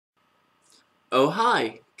Oh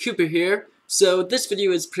hi, Cooper here. So this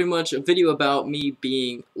video is pretty much a video about me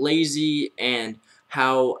being lazy and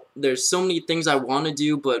how there's so many things I want to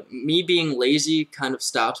do, but me being lazy kind of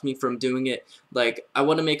stops me from doing it. Like, I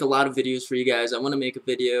want to make a lot of videos for you guys. I want to make a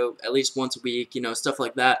video at least once a week, stuff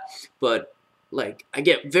like that. But, like, I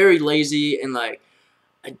get very lazy and, like,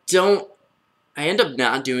 I end up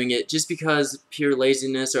not doing it just because pure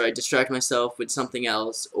laziness, or I distract myself with something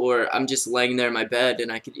else, or I'm just laying there in my bed and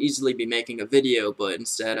I could easily be making a video, but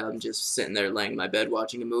instead I'm just sitting there laying in my bed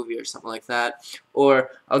watching a movie or something like that.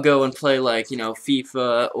 Or I'll go and play, like,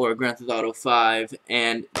 FIFA or Grand Theft Auto 5,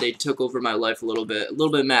 and they took over my life a little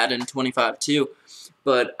bit Madden 25 too.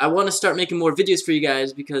 But I want to start making more videos for you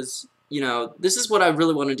guys because, this is what I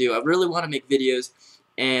really want to do. I really want to make videos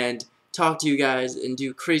and talk to you guys and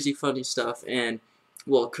do crazy funny stuff and,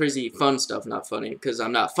 well, crazy fun stuff, not funny, because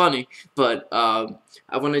I'm not funny, but I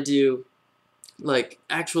want to do, like,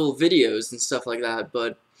 actual videos and stuff like that,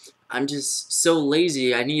 but I'm just so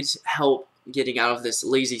lazy. I need help getting out of this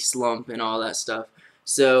lazy slump and all that stuff.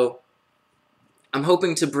 So I'm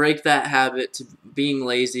hoping to break that habit to being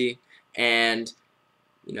lazy and,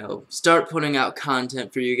 start putting out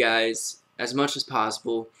content for you guys as much as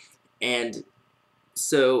possible. And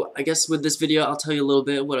so I guess with this video I'll tell you a little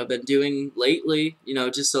bit what I've been doing lately,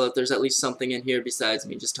 just so that there's at least something in here besides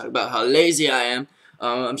me just talking about how lazy I am.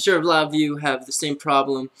 I'm sure a lot of you have the same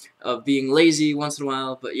problem of being lazy once in a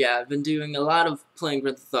while, but yeah, I've been doing a lot of playing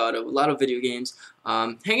Grand Theft Auto, a lot of video games,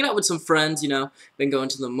 hanging out with some friends, been going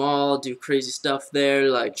to the mall, do crazy stuff there,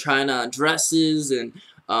 like trying on dresses and,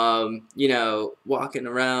 walking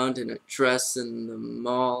around in a dress in the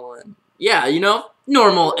mall and, yeah,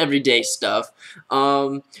 normal everyday stuff.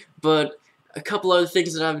 But a couple other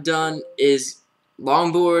things that I've done is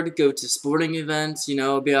longboard, go to sporting events, be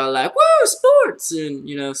all like, woo, sports,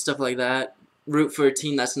 and, stuff like that. Root for a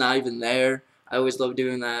team that's not even there. I always love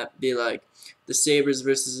doing that. Be like the Sabres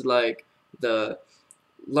versus, like, the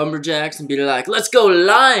Lumberjacks and be like, let's go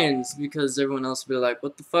Lions, because everyone else will be like,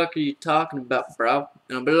 what the fuck are you talking about, bro?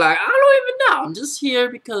 And I'll be like, I don't even know, I'm just here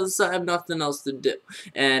because I have nothing else to do,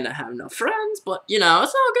 and I have no friends, but, it's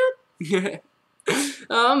all good.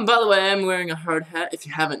 By the way, I'm wearing a hard hat, if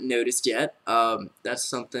you haven't noticed yet. That's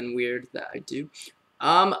something weird that I do.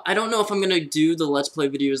 I don't know if I'm gonna do the Let's Play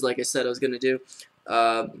videos like I said I was gonna do,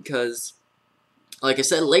 because, like I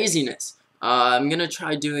said, laziness. I'm gonna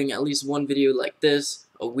try doing at least one video like this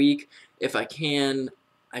a week if I can.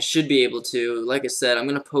 I should be able to. Like I said, I'm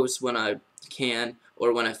gonna post when I can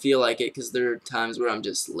or when I feel like it, because there are times where I'm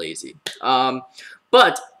just lazy.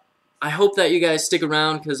 But I hope that you guys stick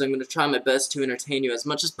around, because I'm gonna try my best to entertain you as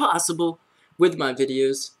much as possible with my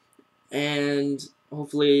videos, and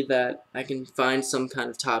hopefully that I can find some kind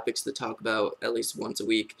of topics to talk about at least once a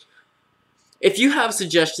week. If you have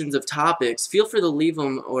suggestions of topics, feel free to leave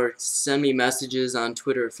them or send me messages on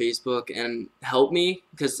Twitter or Facebook and help me,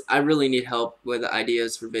 because I really need help with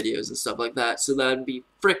ideas for videos and stuff like that. So that would be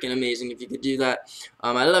freaking amazing if you could do that.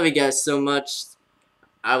 I love you guys so much.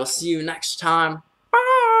 I will see you next time.